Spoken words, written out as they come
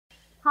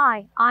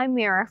Hi, I'm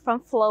Mira from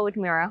Flow with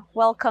Mira.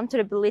 Welcome to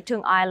the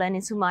Belitung Island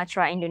in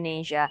Sumatra,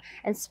 Indonesia.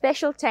 And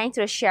special thanks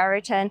to the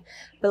Sheraton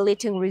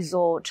Belitung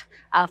Resort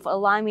for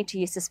allowing me to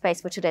use the space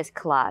for today's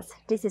class.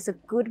 This is a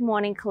good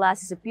morning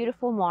class. It's a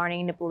beautiful morning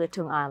in the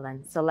Belitung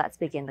Island. So let's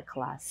begin the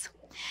class.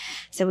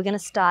 So we're going to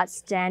start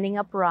standing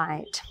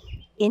upright.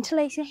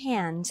 Interlace your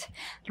hands.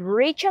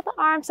 Reach out the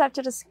arms up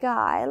to the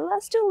sky.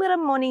 Let's do a little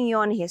morning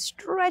yawn here.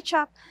 Stretch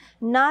up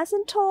nice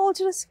and tall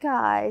to the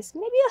skies.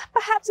 Maybe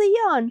perhaps a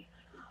yawn.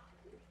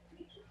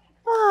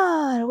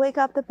 Wake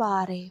up the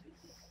body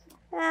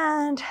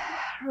and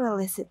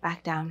release it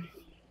back down.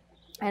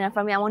 And then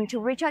from here, I want you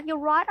to reach out your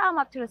right arm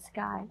up to the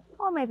sky,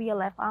 or maybe your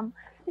left arm.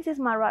 This is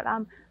my right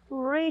arm.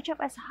 Reach up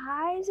as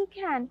high as you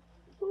can.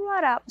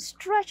 Right up.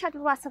 Stretch out the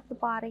rest of the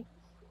body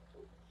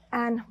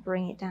and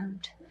bring it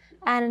down.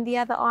 And in the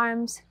other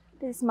arms,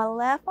 this is my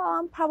left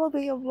arm,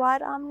 probably your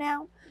right arm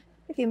now.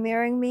 If you're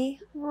mirroring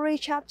me,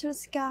 reach up to the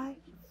sky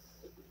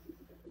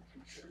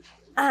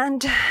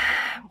and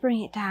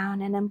bring it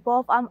down, and then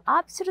both arms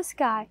up to the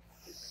sky.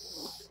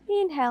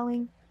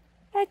 Inhaling,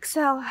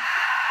 exhale,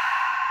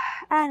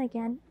 and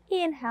again,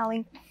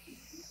 inhaling,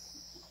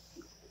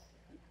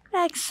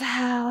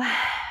 exhale,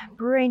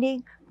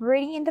 breathing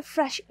in the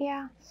fresh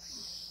air,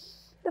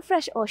 the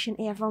fresh ocean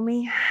air for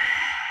me.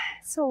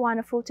 So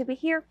wonderful to be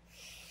here.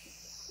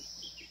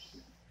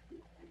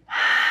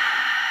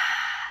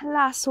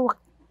 Last walk.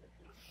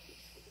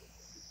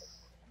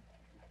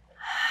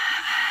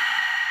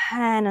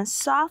 And I'm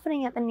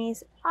softening at the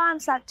knees,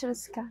 arms up to the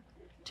sky,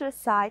 to the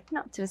side,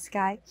 not to the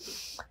sky.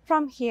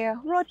 From here,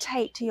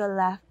 rotate to your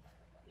left.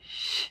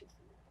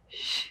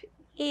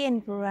 In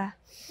breath.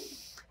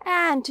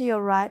 And to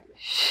your right.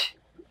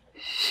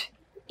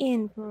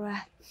 In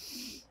breath.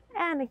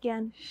 And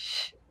again.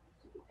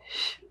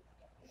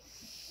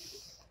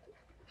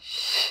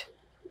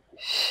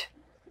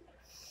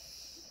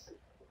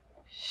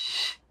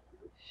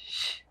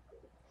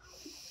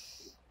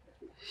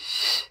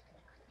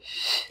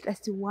 Let's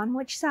do one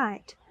more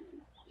side.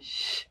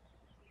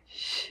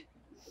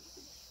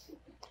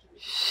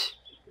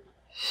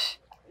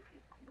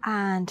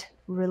 And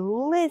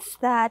release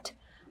that.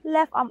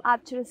 Left arm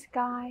up to the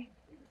sky.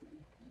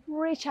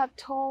 Reach up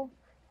tall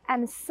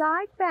and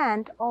side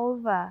bend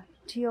over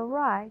to your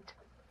right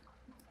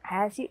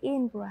as you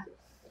in-breath.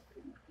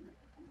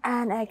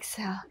 And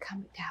exhale,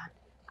 come down.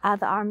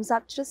 Other arms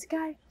up to the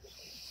sky.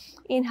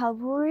 Inhale,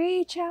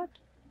 reach out,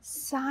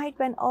 side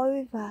bend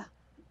over.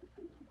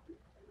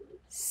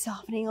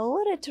 Softening a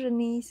little to the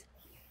knees.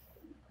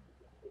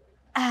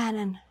 And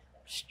then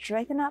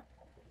straighten up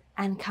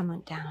and come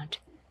on down.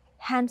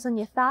 Hands on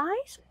your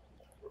thighs.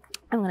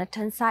 I'm going to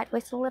turn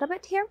sideways a little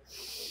bit here.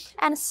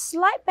 And a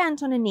slight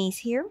bend on the knees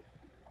here.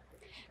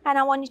 And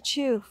I want you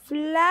to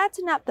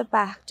flatten up the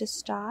back to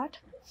start.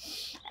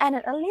 And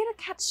a little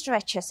cat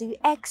stretches. So you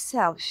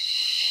exhale.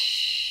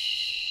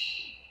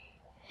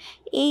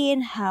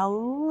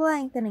 Inhale,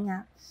 lengthening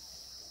up.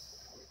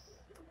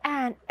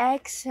 And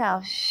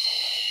exhale.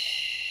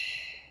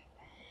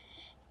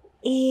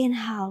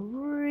 Inhale,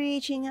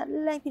 reaching out,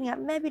 lengthening up,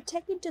 maybe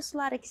take it to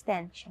slight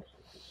extension.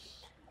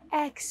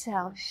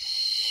 Exhale.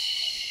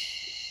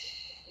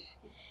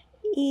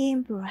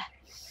 In breath.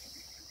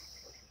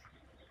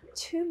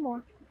 Two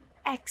more.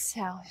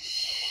 Exhale.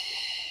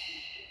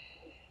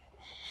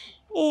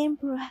 In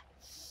breath.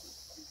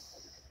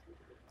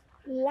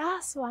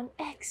 Last one.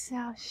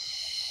 Exhale.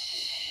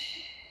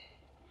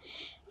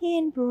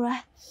 In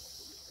breath.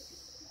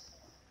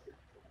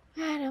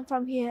 And then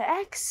from here,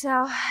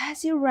 exhale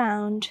as you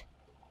round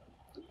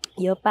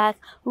your back,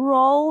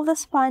 roll the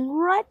spine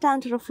right down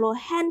to the floor,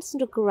 hands to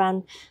the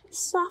ground,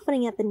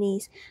 softening at the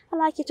knees. I'd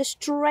like you to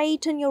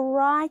straighten your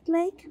right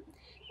leg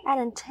and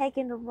then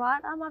taking the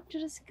right arm up to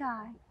the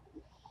sky.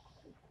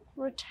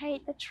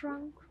 Rotate the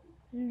trunk,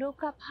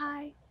 look up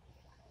high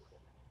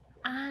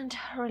and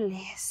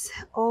release.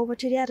 Over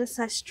to the other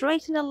side,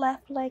 straighten the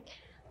left leg,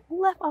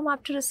 left arm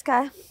up to the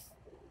sky.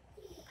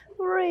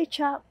 Reach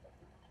up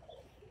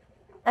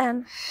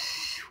and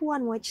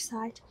one more each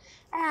side,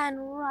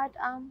 and right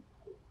arm,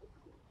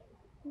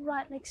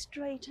 right leg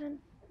straighten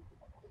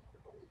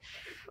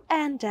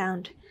and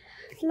down.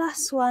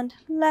 Last one,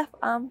 left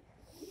arm,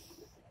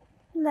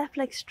 left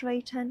leg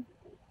straighten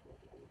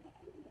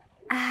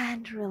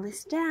and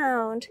release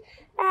down.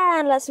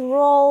 And let's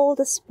roll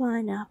the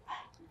spine up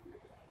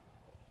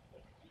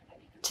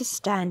to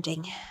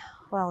standing.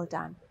 Well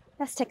done.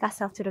 Let's take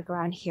ourselves to the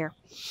ground here.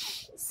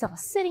 So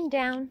sitting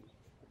down,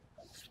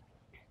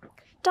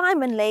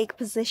 diamond leg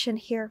position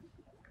here.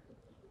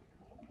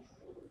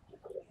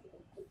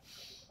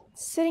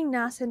 Sitting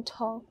nice and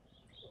tall.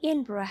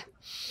 In breath.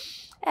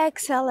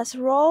 Exhale, let's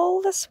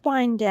roll the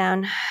spine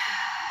down.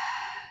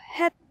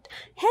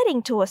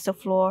 Heading towards the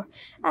floor.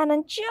 And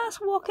then just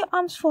walk your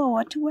arms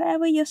forward to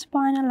wherever your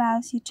spine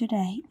allows you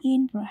today.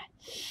 In breath.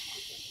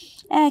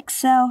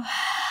 Exhale.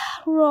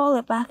 Roll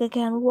it back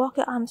again. Walk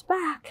your arms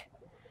back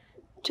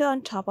to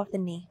on top of the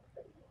knee.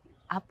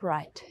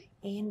 Upright.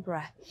 In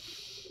breath.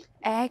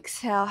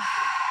 Exhale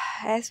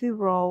as we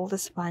roll the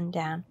spine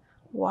down.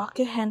 Walk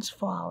your hands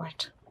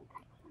forward.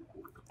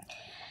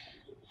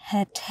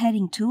 Head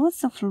heading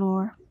towards the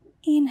floor.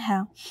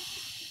 Inhale.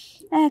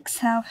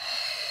 Exhale.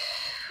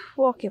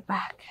 Walk your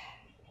back.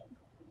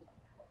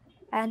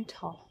 And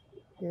tall.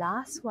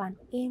 Last one.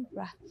 In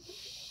breath.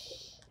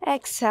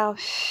 Exhale.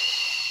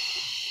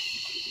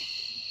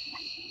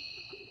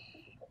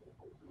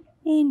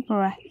 In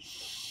breath.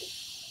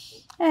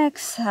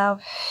 Exhale.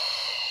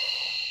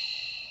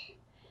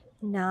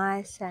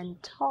 Nice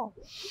and tall.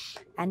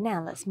 And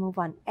now let's move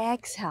on.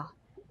 Exhale.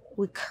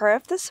 We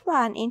curve the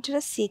spine into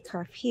the C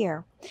curve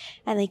here.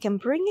 And then you can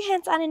bring your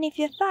hands underneath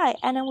your thigh.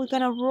 And then we're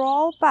going to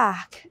roll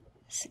back.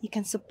 So you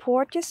can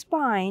support your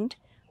spine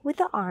with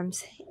the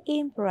arms.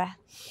 In breath.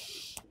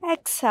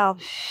 Exhale.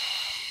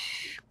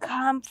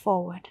 Come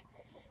forward.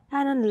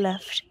 And then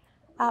lift.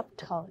 Up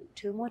tall.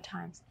 2 more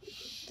times.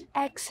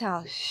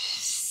 Exhale.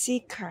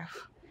 C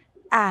curve.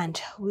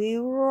 And we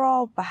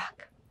roll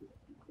back.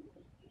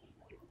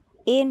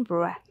 In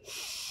breath.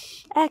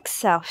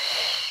 Exhale.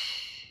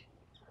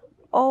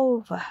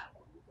 Over.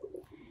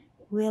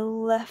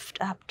 We'll lift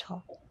up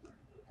tall.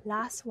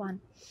 Last one.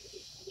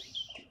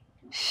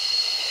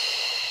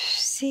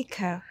 C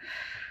curve.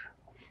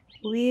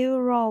 We'll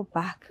roll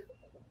back.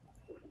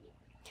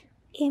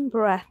 In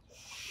breath.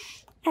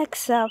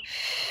 Exhale.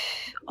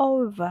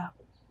 Over.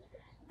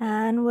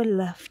 And we'll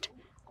lift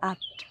up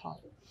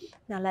tall.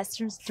 Now let's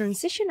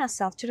transition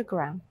ourselves to the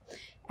ground.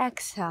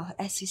 Exhale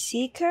as you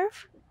C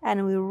curve.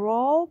 And we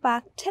roll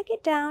back, take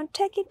it down,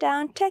 take it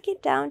down, take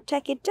it down,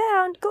 take it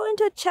down. Go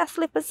into a chest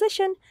lift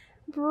position.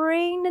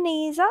 Bring the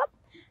knees up.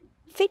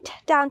 Feet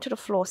down to the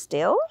floor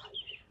still.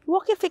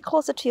 Walk your feet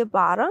closer to your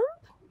bottom.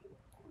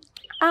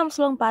 Arms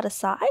long by the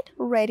side.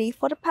 Ready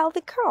for the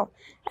pelvic curl.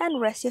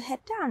 And rest your head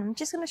down. I'm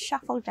just going to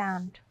shuffle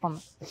down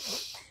from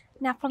it.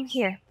 Now from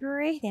here,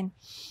 breathe in.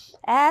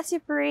 As you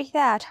breathe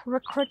out,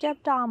 recruit your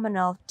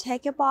abdominal.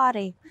 Take your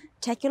body.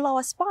 Take your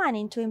lower spine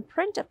into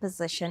imprinted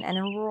position and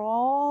then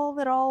roll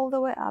it all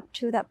the way up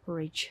to that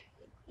bridge.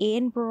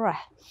 In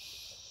breath.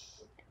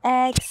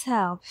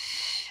 Exhale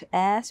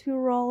as we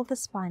roll the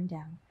spine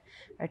down.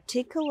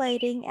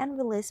 Articulating and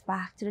release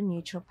back to the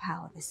neutral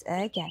pelvis.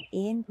 Again,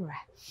 in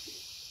breath.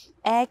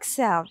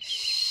 Exhale.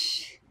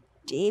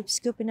 Deep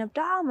scooping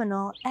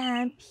abdominal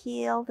and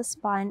peel the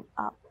spine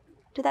up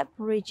to that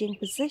bridging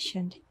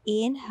position.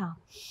 Inhale.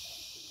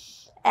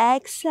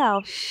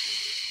 Exhale.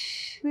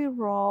 We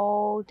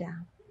roll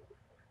down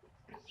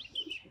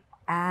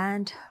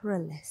and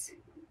release.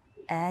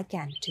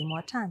 Again, 2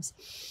 more times.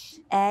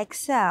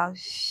 Exhale.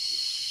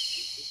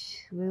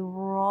 We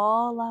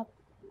roll up.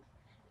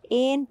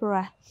 In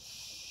breath.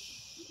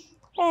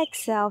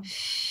 Exhale.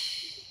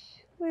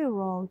 We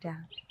roll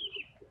down.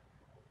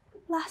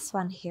 Last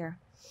one here.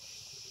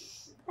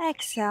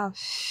 Exhale.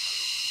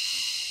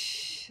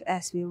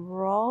 As we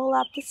roll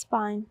up the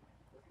spine.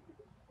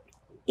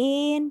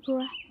 In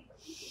breath.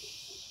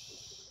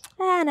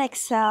 And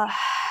exhale,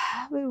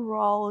 we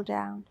roll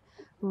down,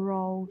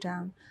 roll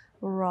down,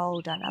 roll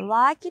down. I'd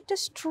like you to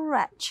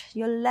stretch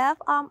your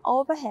left arm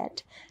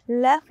overhead,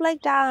 left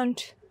leg down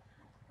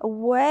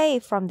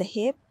away from the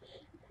hip.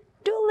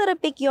 Do a little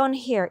big yawn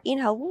here.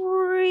 Inhale,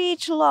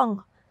 reach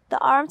long. The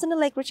arms and the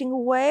leg reaching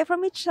away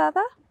from each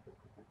other.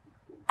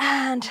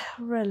 And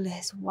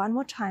release. One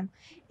more time.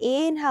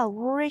 Inhale,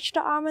 reach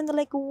the arm and the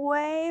leg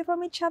away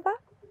from each other.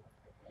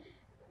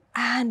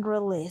 And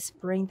release.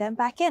 Bring them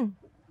back in.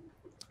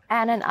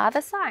 And then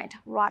other side,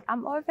 right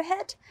arm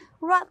overhead,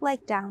 right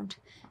leg down.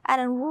 And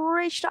then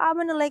reach the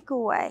arm and the leg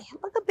away.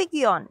 Like a big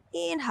yawn.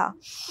 Inhale.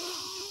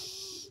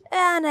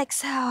 And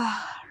exhale.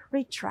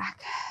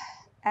 Retract.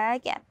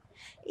 Again.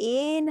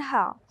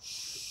 Inhale.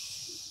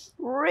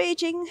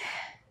 Reaching.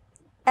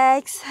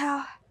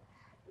 Exhale.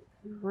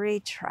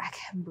 Retract.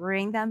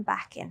 Bring them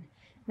back in.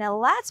 Now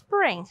let's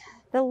bring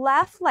the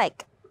left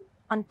leg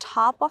on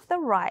top of the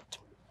right.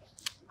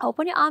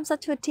 Open your arms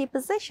up to a T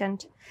position.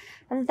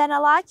 And then I'd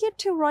like you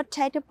to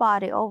rotate the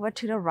body over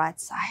to the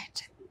right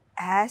side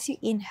as you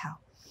inhale.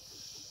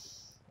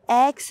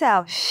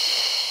 Exhale.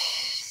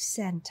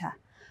 Center.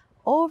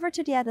 Over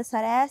to the other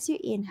side as you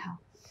inhale.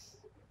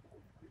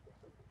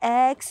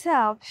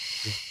 Exhale.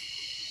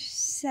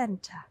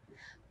 Center.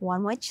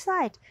 One more each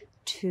side.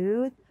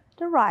 To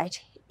the right.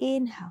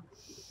 Inhale.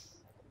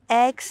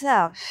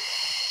 Exhale.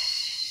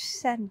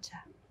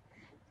 Center.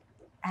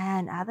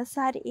 And other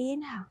side.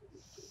 Inhale.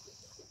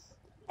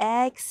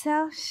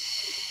 Exhale.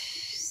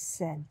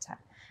 Center.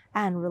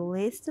 And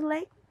release the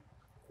leg.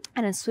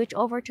 And then switch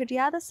over to the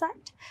other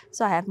side.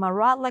 So I have my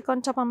right leg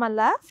on top of my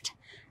left.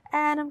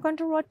 And I'm going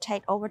to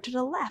rotate over to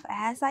the left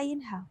as I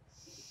inhale.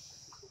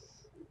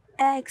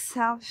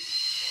 Exhale.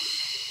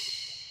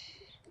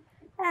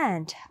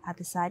 And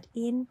other side.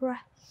 In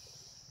breath.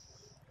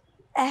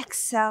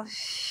 Exhale.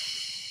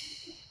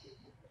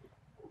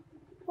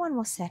 One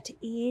more set.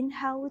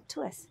 Inhale with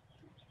twist.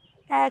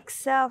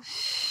 Exhale.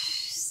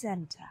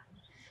 Center.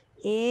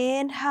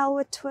 Inhale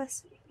with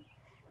twist.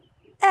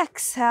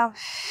 Exhale.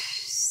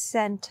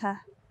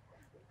 Center.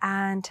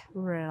 And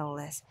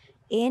release.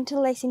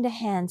 Interlacing the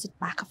hands at the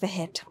back of the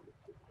head.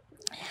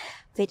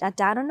 Feet are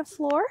down on the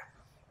floor.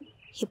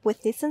 Hip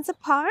width distance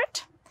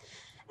apart.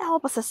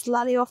 Elbows are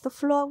slightly off the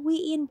floor. We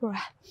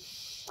in-breath.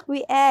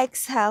 We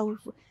exhale.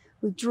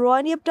 We draw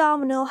in the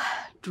abdominal.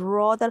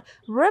 Draw the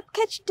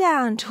ribcage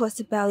down towards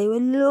the belly. We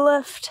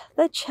lift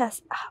the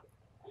chest up.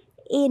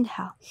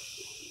 Inhale.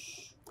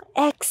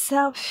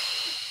 Exhale.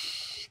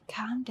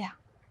 Calm down.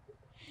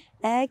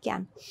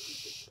 Again.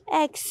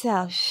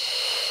 Exhale.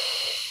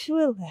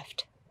 We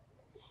lift.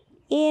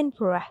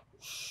 In-breath.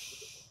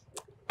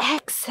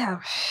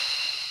 Exhale.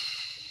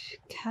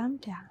 Calm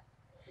down.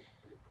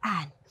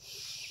 And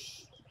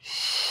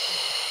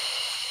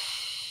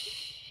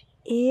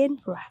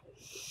in-breath.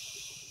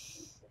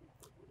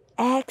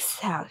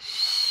 Exhale.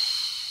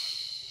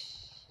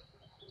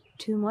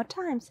 2 more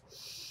times.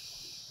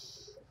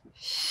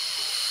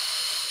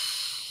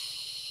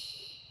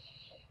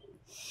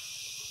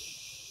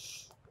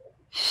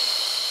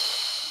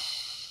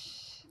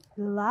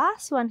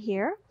 Last one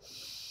here.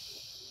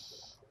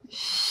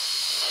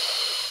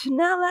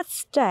 Now let's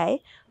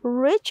stay.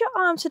 Reach your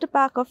arms to the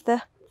back of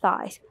the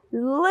thighs.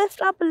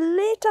 Lift up a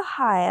little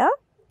higher.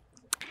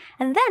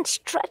 And then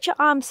stretch your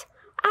arms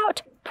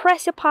out.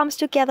 Press your palms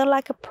together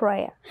like a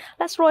prayer.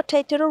 Let's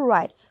rotate to the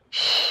right.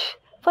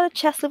 For the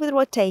chest lift with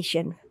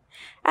rotation.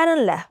 And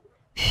then left.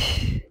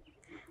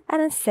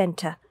 And then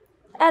center.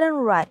 And then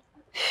right.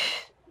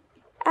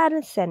 And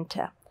then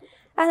center.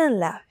 And then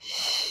left.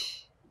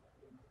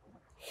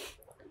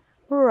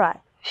 Right.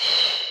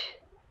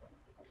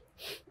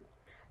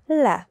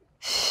 Left.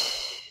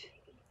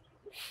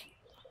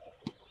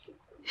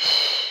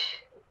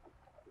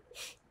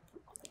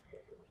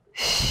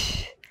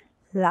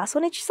 Last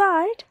one each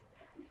side.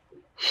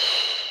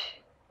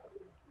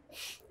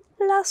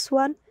 Last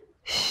one.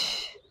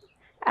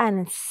 And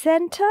in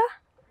center.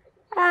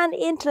 And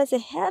interlace your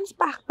hands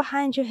back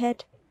behind your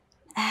head.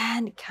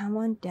 And come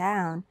on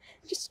down.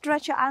 Just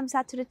stretch your arms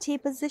out to the T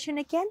position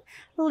again.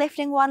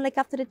 Lifting one leg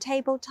up to the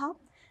tabletop.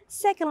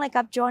 Second leg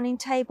up, joining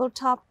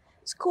tabletop.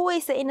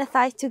 Squeeze the inner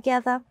thighs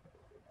together.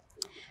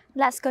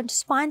 Let's go into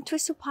spine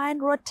twist supine.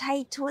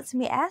 Rotate towards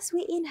me as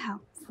we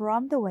inhale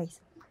from the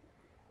waist.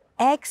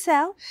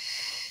 Exhale.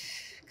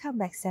 Come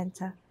back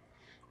center.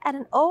 And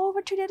then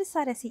over to the other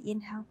side as you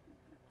inhale.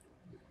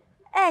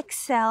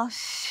 Exhale.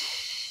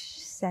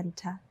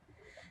 Center.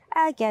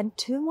 Again,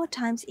 2 more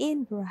times.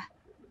 In breath.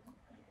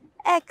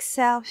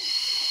 Exhale.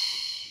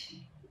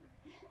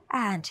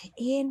 And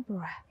in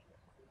breath.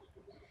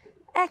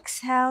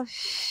 Exhale.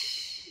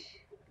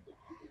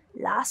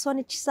 Last one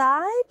each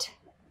side.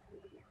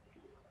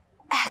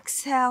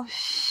 Exhale.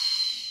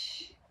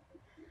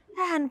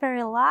 And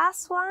very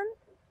last one.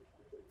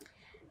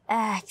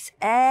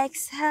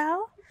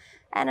 Exhale.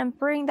 And then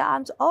bring the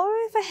arms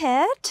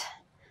overhead.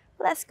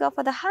 Let's go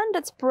for the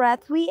 100th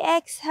breath. We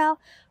exhale.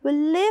 We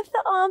lift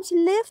the arms,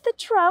 lift the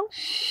trunk.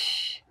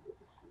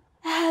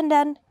 And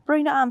then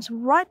bring the arms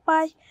right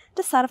by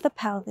the side of the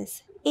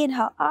pelvis.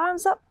 Inhale,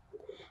 arms up.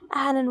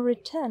 And then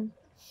return.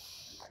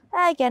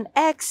 Again,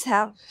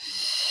 exhale.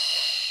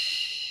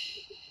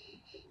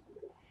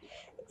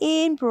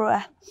 In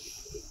breath.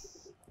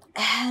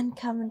 And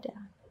coming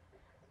down.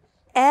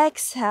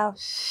 Exhale.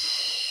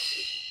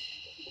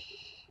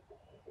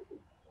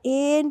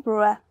 In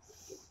breath.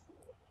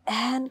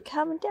 And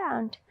coming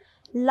down.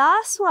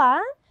 Last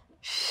one.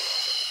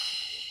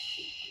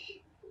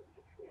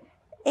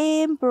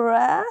 In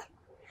breath.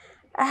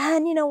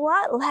 And you know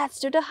what? Let's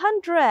do the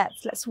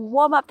 100s. Let's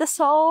warm up the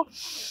soul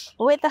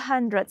with the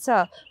 100.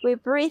 So we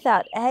breathe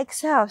out.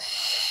 Exhale.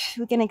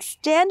 We can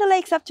extend the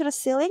legs up to the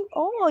ceiling,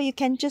 or you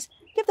can just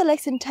give the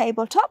legs in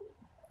tabletop.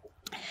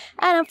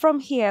 And then from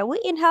here,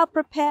 we inhale,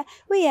 prepare.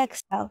 We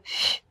exhale.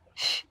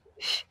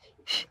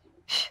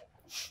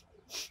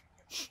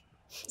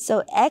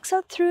 So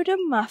exhale through the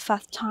mouth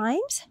 5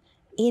 times.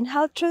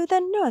 Inhale through the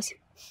nose.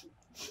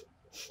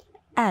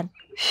 And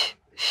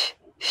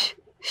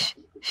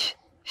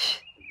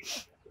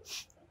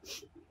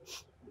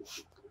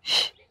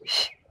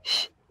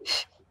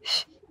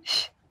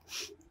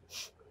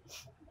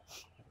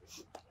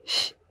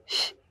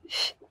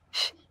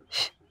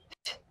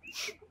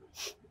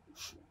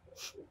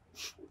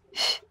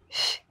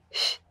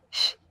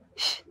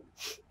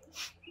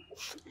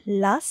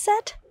last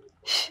set.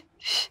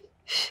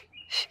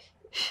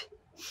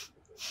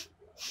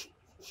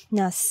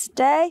 Now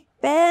stay,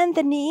 bend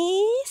the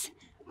knees,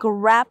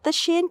 grab the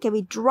shin. Can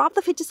we drop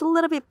the feet just a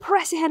little bit?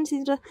 Press your hands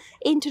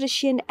into the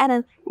shin and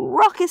then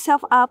rock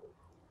yourself up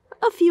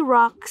a few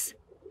rocks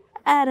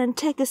and then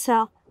take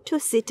yourself to a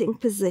sitting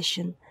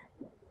position.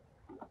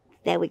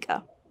 There we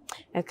go.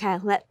 Okay,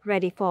 let's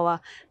ready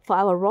for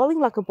our rolling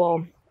like a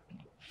ball.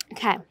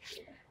 Okay,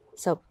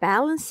 so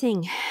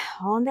balancing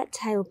on that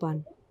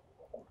tailbone,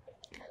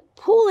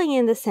 pulling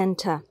in the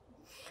center.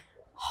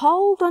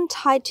 Hold on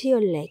tight to your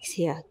legs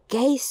here.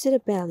 Gaze to the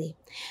belly.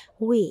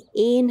 We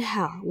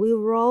inhale. We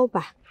roll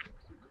back.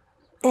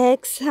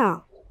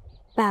 Exhale.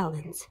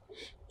 Balance.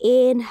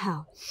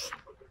 Inhale.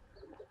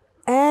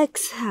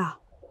 Exhale.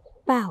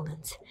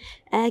 Balance.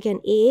 Again,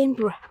 in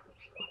breath.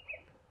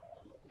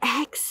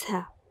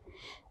 Exhale.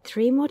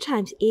 3 more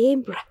times.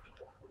 In breath.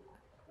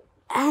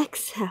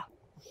 Exhale.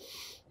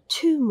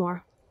 2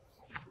 more.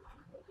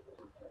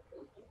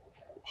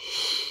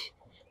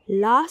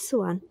 Last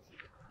one.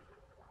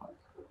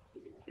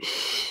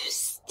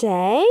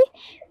 Stay.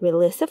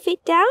 Release the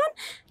feet down.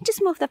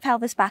 Just move the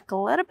pelvis back a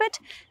little bit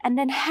and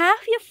then have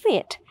your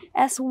feet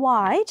as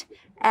wide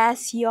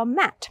as your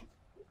mat.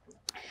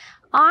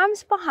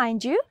 Arms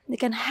behind you. You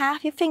can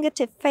have your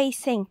fingertip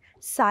facing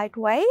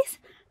sideways.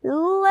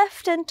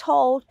 Lift and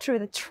tall through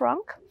the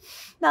trunk.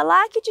 Now I'd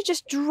like you to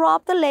just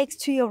drop the legs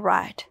to your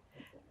right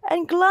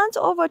and glance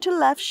over to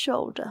left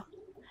shoulder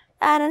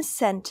and in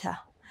center.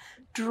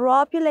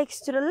 Drop your legs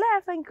to the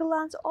left and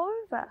glance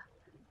over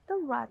the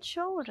right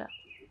shoulder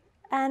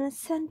and in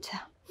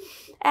center.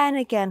 And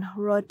again,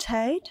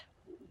 rotate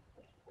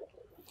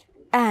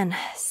and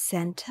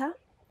center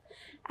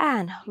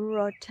and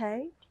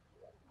rotate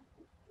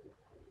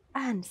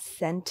and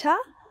center.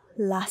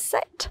 Last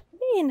set.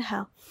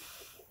 Inhale.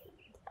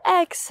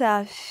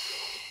 Exhale.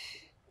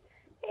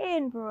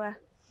 In breath.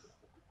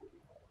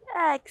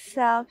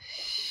 Exhale.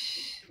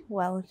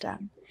 Well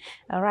done.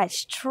 All right,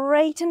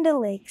 straighten the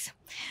legs.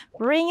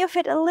 Bring your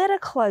feet a little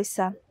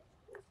closer.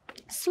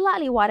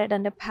 Slightly wider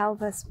than the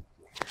pelvis.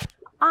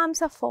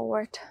 Arms are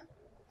forward.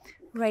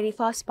 Ready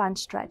for a spine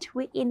stretch.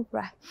 We in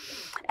breath.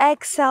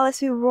 Exhale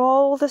as we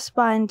roll the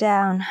spine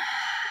down.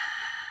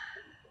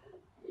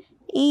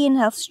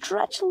 Inhale,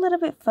 stretch a little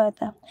bit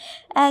further.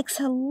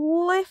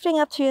 Exhale, lifting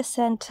up to your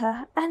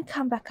center and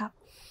come back up.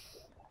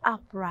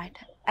 Upright.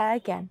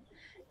 Again.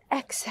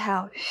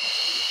 Exhale.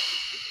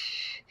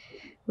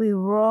 We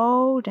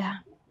roll down.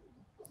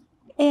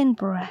 In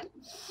breath.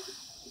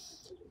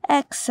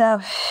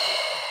 Exhale.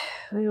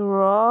 We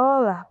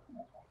roll up.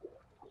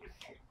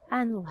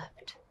 And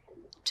lift.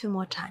 2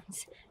 more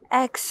times.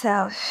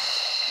 Exhale.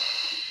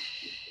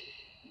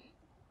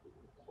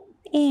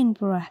 In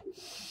breath.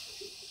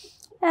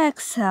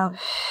 Exhale.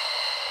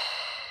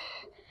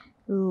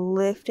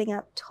 Lifting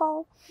up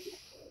tall.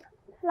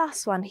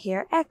 Last one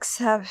here.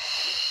 Exhale.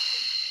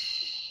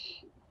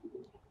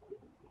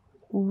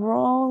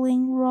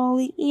 Rolling,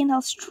 rolling.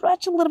 Inhale.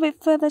 Stretch a little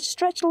bit further.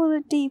 Stretch a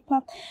little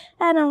deeper.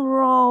 And then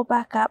roll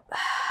back up.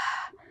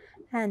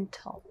 And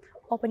tall.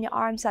 Open your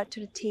arms out to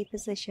the T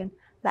position.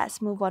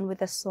 Let's move on with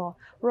the saw.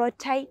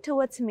 Rotate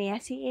towards me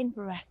as you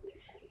in-breath.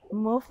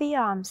 Move the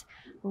arms.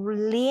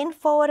 Lean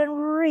forward and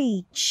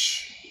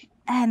reach.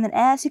 And then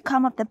as you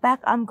come up, the back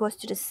arm goes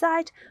to the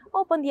side.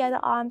 Open the other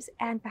arms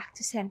and back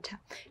to center.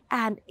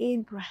 And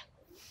in-breath.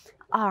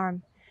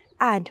 Arm.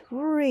 And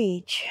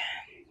reach.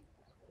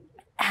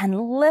 And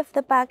lift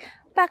the back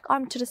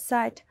arm to the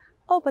side.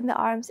 Open the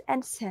arms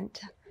and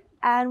center.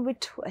 And we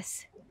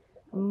twist.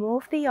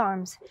 Move the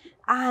arms.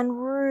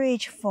 And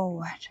reach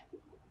forward.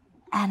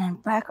 And then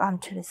back arm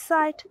to the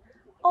side.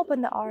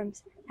 Open the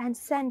arms and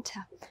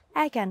center.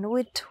 Again,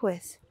 we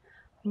twist.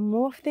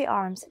 Move the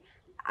arms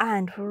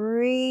and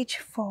reach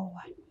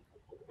forward.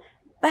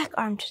 Back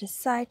arm to the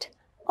side.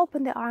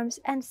 Open the arms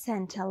and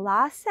center.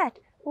 Last set.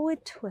 We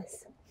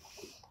twist.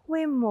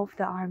 We move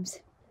the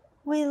arms.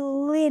 We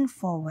lean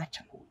forward.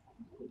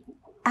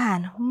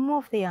 And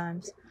move the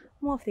arms.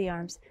 Move the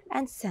arms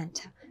and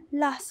center.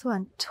 Last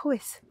one.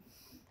 Twist.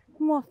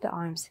 Move the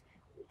arms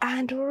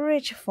and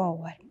reach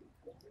forward.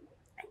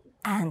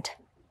 And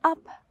up,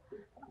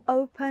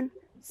 open,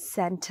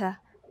 center,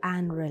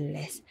 and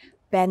release.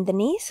 Bend the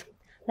knees.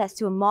 Let's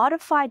do a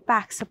modified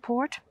back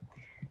support.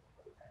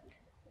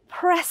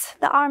 Press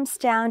the arms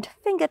down,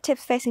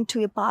 fingertips facing to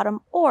your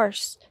bottom or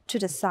to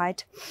the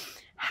side.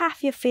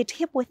 Have your feet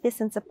hip-width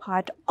distance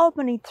apart,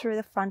 opening through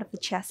the front of the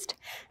chest.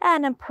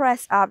 And then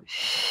press up.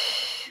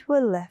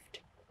 We lift.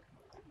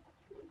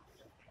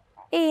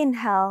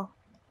 Inhale.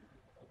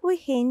 We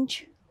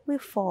hinge. We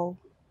fold.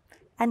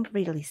 And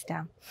release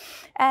down.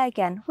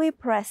 Again, we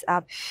press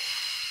up.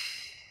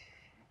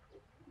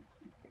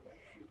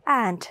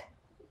 And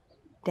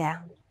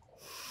down.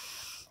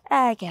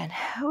 Again,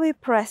 we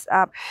press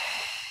up.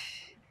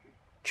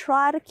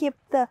 Try to keep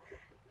the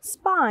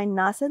spine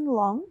nice and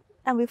long.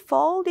 And we're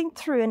folding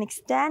through and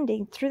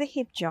extending through the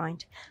hip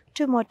joint.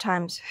 2 more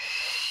times.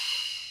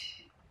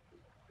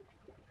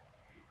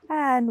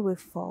 And we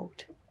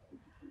fold.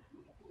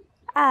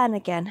 And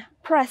again,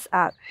 press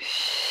up.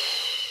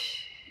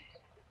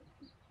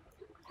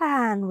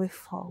 And we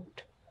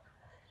fold.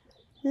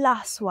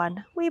 Last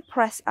one, we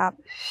press up.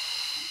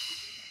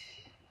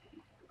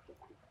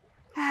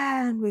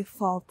 And we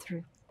fold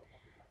through.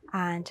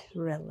 And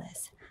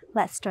release.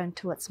 Let's turn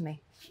towards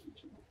me.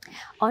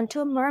 Onto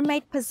a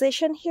mermaid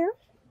position here.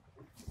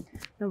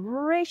 Now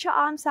reach your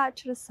arms out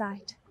to the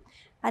side.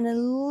 And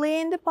then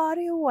lean the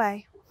body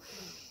away.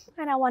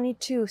 And I want you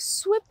to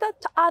sweep the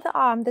other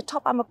arm, the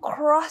top arm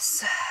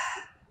across.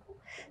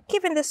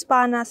 Keeping the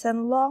spine nice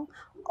and long.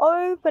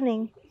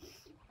 Opening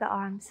the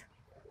arms.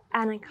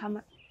 And then come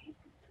up.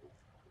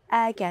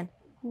 Again,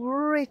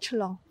 reach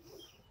long.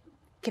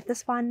 Keep the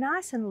spine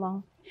nice and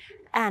long.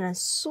 And then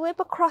sweep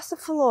across the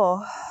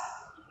floor.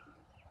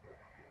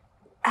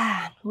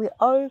 And we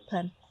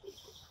open.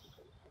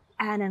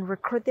 And then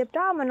recruit the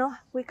abdominal.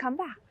 We come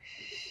back.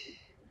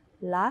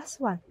 Last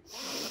one.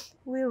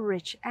 We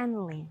reach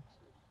and lean.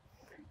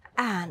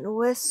 And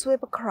we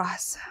sweep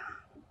across.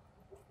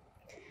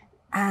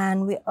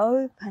 And we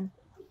open.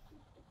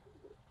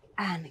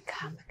 And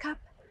come back up.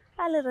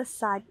 A little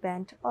side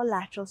bend or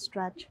lateral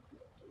stretch.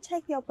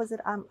 Take the opposite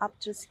arm up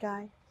to the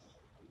sky.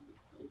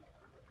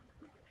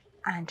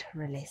 And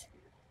release.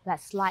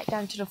 Let's slide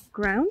down to the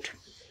ground.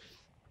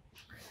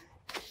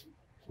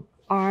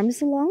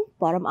 Arms long,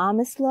 bottom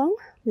arm is long,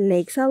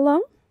 legs are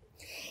long.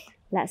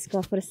 Let's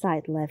go for the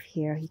side lift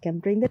here. You can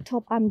bring the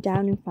top arm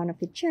down in front of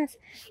your chest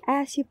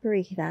as you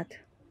breathe out.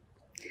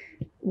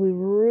 We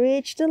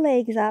reach the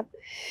legs up.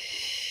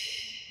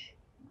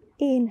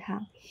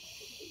 Inhale.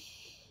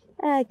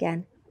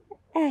 Again.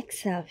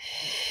 Exhale.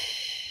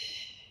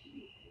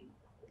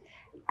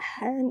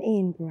 And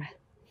in breath.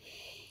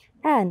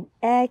 And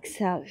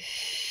exhale.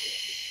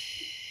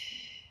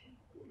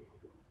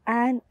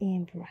 And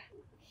in breath.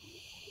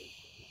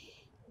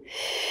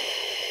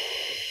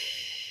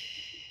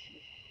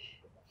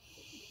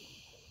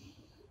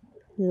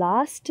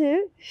 Last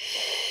two.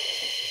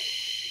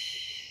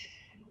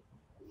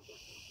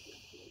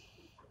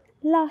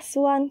 Last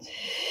one.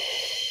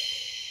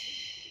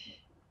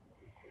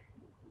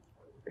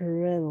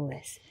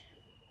 Release.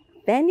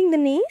 Bending the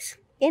knees,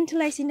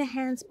 interlacing the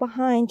hands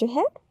behind your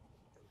head.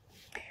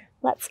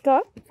 Let's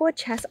go for a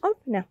chest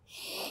opener.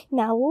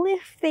 Now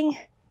lifting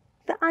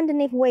the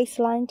underneath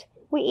waistline.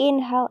 We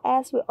inhale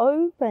as we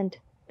open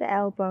the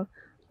elbow.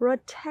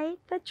 Rotate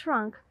the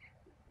trunk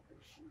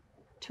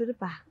to the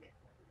back.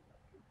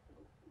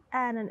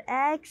 And an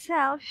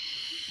exhale.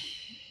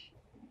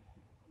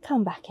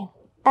 Come back in.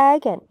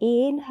 Again,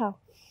 inhale.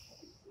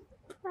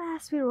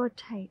 As we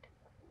rotate.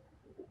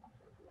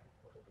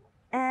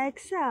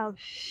 Exhale.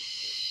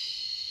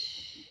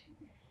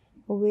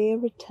 We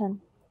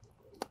return.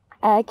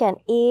 Again,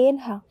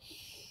 inhale.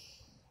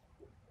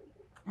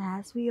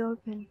 As we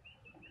open.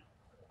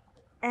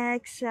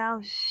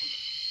 Exhale.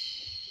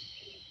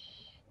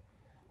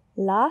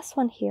 Last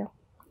one here.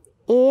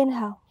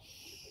 Inhale.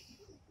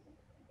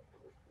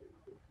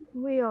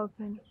 We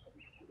open.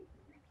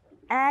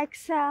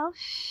 Exhale.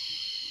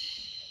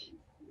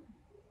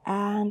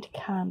 And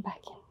come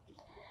back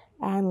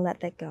in. And let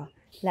that go.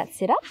 Let's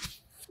sit up.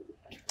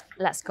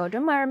 Let's go to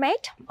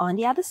mermaid on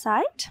the other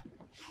side.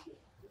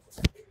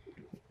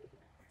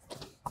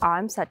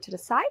 Arms out to the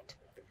side.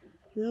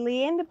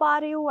 Lean the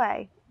body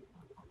away.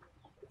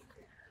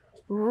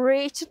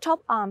 Reach the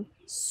top arm.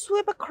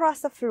 Sweep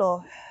across the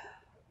floor.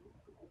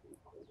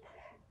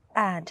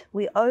 And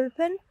we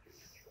open.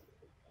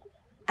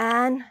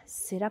 And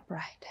sit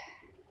upright.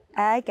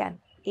 Again,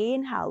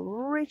 inhale,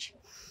 reach.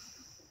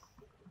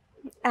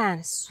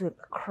 And sweep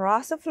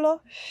across the floor.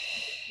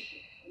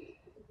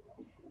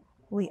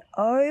 We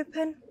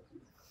open.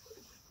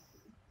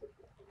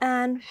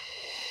 And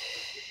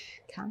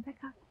come back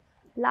up.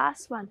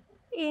 Last one.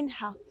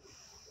 Inhale.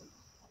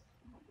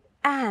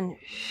 And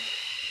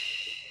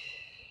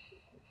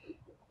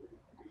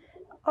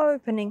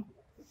opening.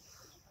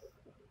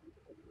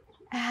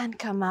 And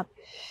come up.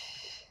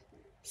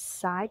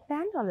 Side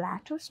bend or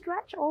lateral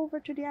stretch over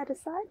to the other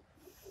side.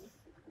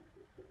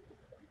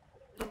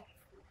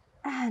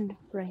 And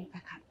bring it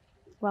back up.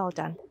 Well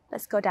done.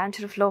 Let's go down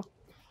to the floor.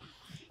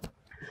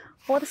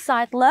 For the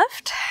side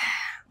lift,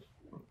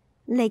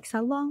 legs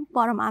are long,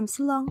 bottom arms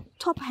long,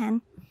 top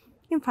hand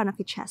in front of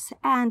your chest.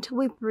 And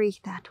we breathe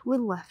that. We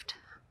lift.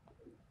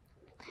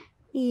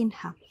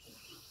 Inhale.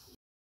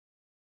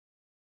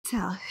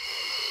 Exhale.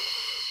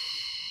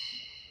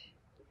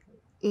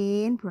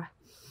 In breath.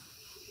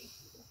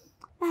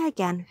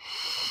 Again.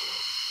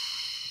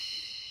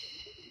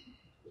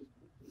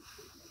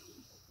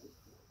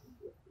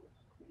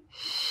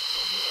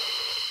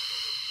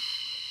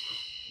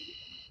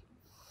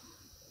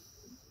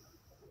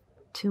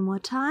 Two more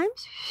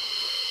times.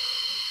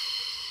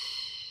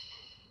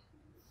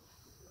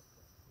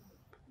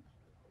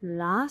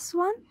 Last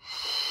one.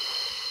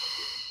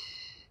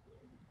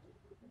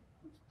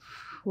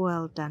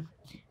 Well done.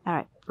 All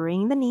right,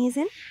 bring the knees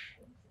in.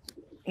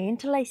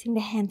 Interlacing the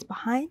hands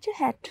behind your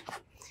head.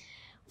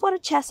 For the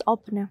chest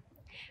opener,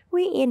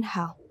 we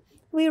inhale,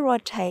 we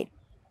rotate.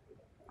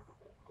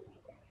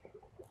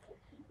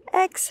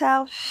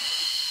 Exhale.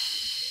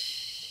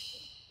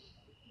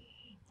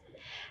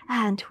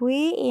 And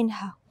we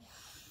inhale,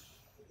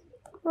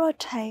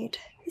 rotate.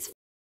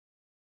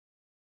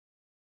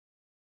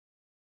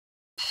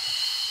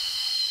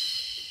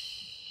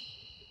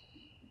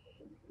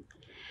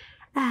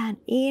 And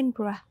in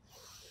breath.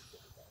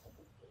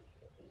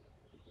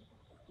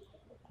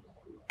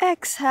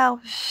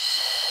 Exhale.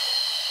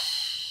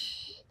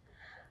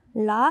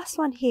 Last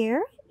one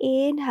here,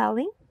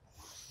 inhaling.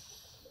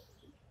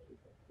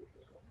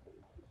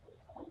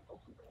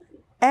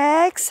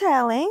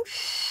 Exhaling.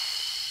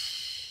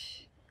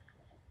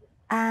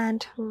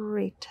 And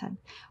return.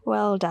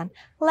 Well done.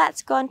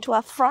 Let's go into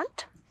our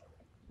front.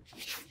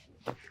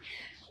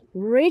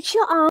 Reach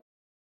your arms.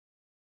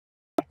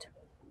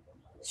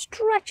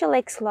 Stretch your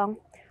legs long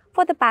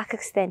for the back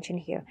extension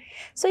here.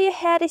 So your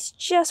head is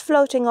just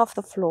floating off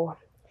the floor.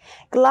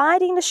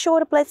 Gliding the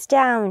shoulder blades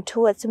down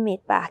towards the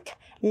mid-back.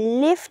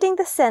 Lifting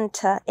the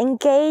center,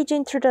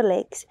 engaging through the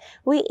legs.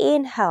 We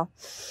inhale.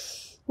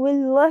 We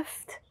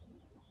lift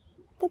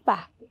the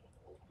back.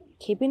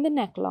 keeping the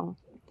neck long.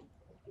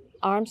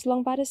 Arms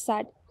long by the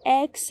side.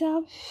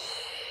 Exhale.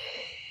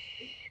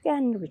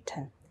 And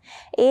return.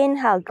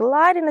 Inhale,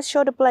 gliding the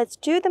shoulder blades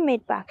to the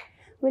mid-back.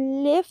 We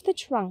lift the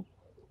trunk.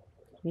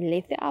 We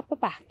lift the upper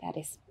back, that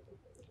is.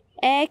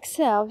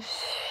 Exhale.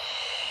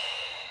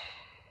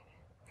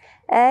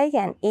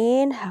 Again,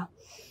 inhale.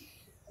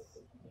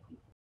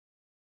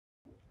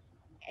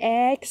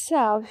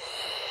 Exhale.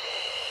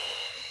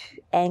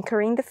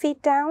 Anchoring the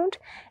feet down.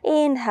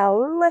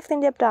 Inhale, lifting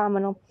the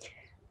abdominal.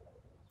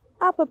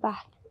 Upper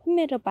back,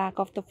 middle back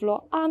of the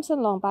floor. Arms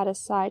along by the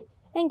side.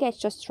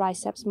 Engage those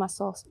triceps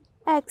muscles.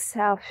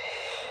 Exhale.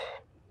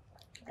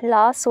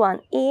 Last one.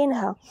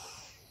 Inhale.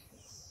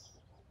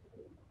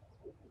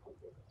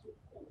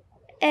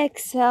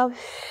 Exhale.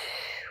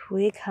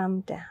 We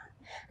come down.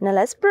 Now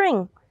let's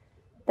bring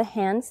the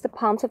hands, the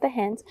palms of the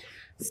hands,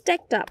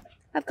 stacked up.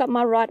 I've got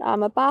my right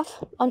arm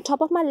above, on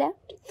top of my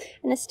left,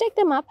 and I stack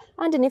them up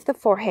underneath the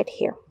forehead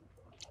here.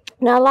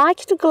 Now I like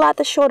you to glide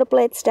the shoulder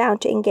blades down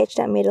to engage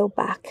that middle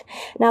back.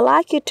 Now I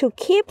like you to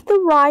keep the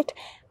right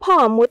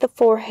palm with the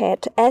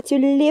forehead as you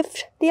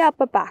lift the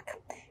upper back.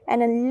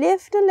 And then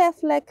lift the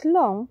left leg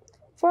long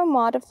for a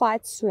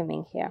modified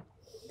swimming here.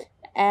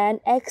 And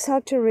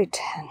exhale to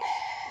return.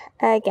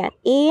 Again,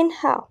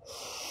 inhale.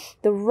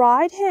 The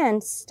right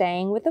hand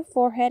staying with the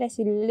forehead as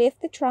you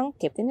lift the trunk,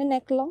 keeping the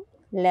neck long.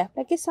 Left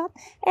leg is up.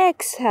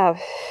 Exhale.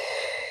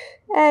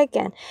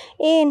 Again,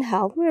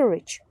 inhale, we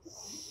reach.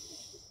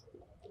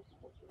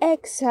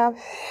 Exhale.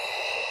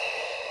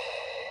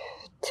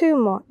 Two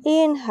more.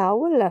 Inhale,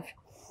 we lift.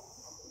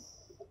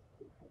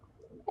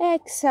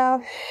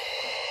 Exhale.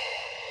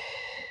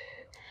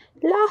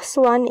 Last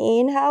one.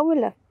 Inhale, we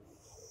lift.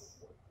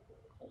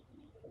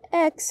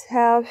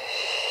 Exhale.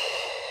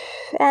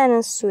 And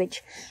then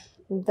switch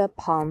the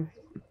palm.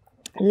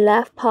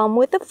 Left palm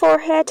with the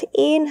forehead.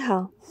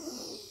 Inhale.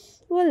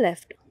 We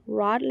lift.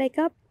 Right leg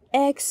up.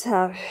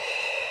 Exhale.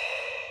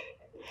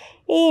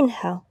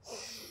 Inhale.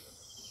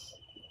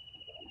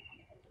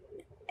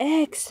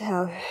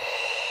 Exhale.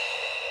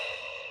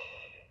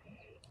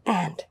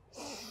 And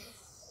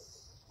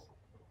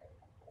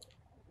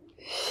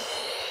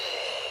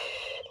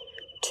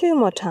two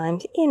more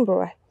times. In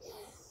breath.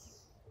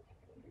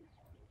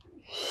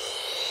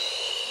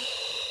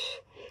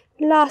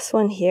 Last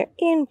one here.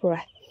 In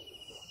breath.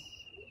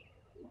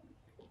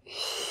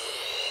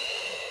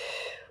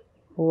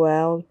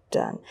 Well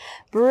done.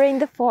 Bring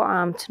the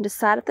forearm to the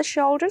side of the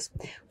shoulders.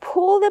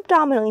 Pull the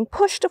abdominal in.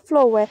 Push the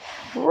floor away.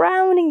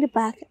 Rounding the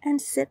back and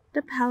sit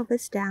the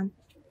pelvis down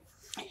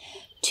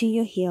to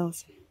your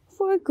heels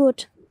for a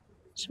good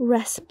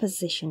rest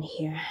position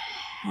here.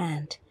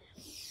 And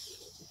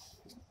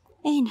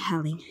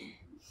inhaling.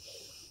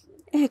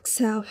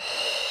 Exhale.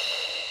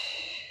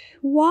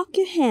 Walk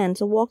your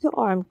hands or walk your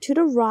arm to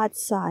the right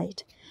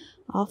side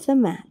of the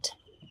mat.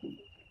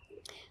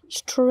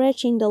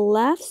 Stretching the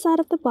left side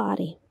of the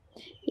body.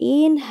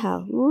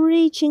 Inhale,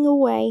 reaching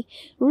away,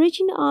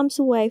 reaching the arms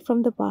away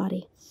from the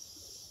body.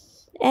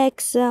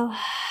 Exhale.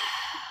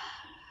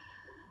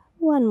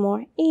 One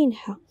more.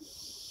 Inhale.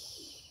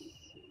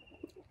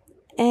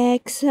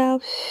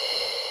 Exhale.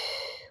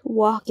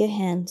 Walk your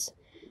hands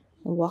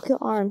and walk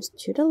your arms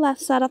to the left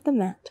side of the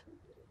mat.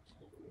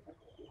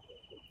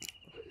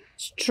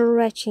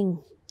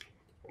 Stretching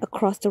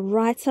across the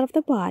right side of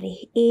the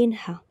body.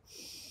 Inhale.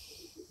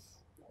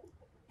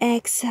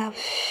 Exhale.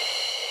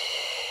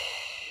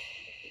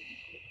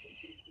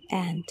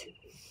 And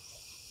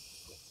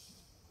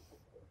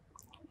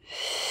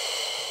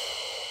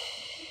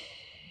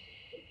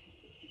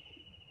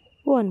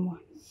one more.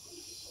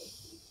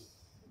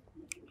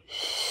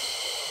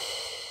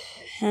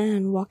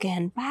 And walk your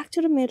hand back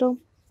to the middle.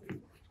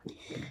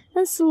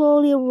 And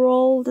slowly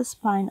roll the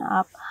spine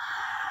up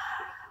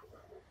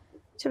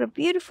to the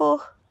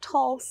beautiful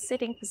tall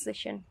sitting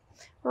position.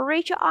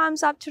 Reach your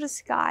arms up to the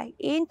sky,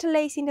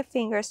 interlacing the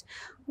fingers.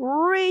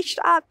 Reach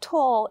up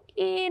tall.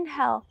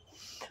 Inhale.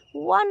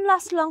 One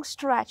last long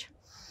stretch.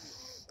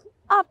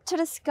 Up to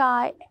the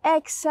sky.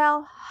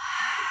 Exhale.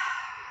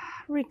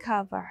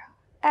 Recover.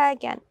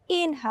 Again.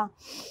 Inhale.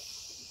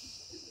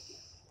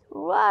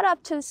 Right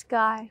up to the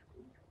sky.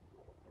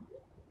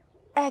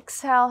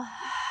 Exhale.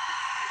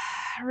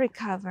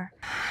 Recover.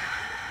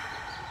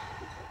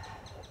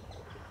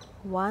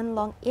 One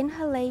long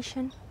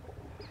inhalation.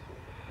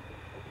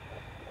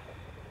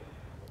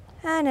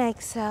 And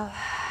exhale.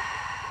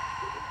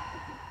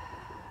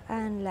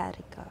 And let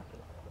it go.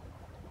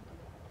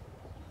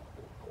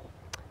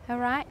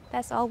 Alright,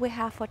 that's all we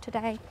have for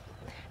today.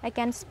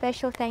 Again,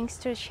 special thanks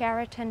to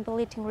Sheraton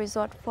Belitung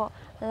Resort for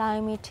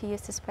allowing me to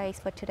use the space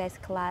for today's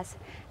class.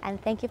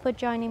 And thank you for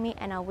joining me,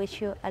 and I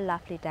wish you a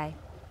lovely day.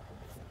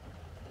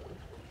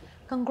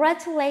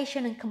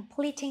 Congratulations on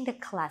completing the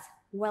class.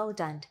 Well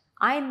done.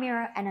 I'm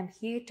Mira, and I'm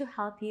here to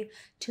help you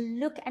to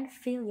look and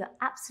feel your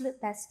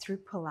absolute best through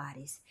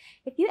Pilates.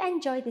 If you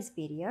enjoyed this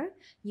video,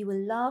 you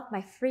will love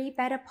my free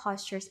Better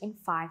Postures in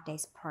 5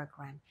 Days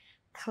program.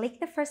 Click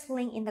the first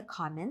link in the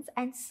comments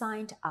and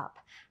sign up.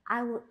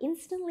 I will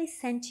instantly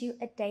send you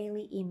a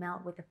daily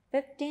email with a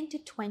 15 to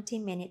 20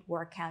 minute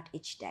workout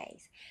each day.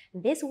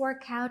 This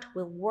workout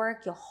will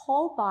work your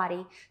whole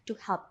body to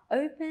help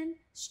open,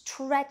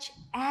 stretch,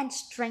 and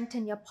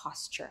strengthen your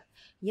posture.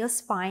 Your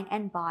spine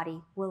and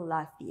body will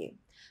love you.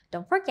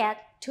 Don't forget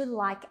to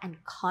like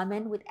and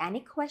comment with any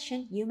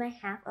question you may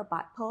have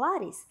about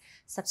Pilates.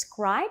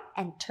 Subscribe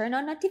and turn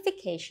on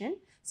notification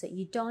so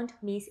you don't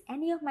miss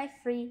any of my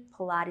free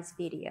Pilates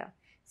video.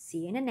 See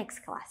you in the next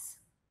class.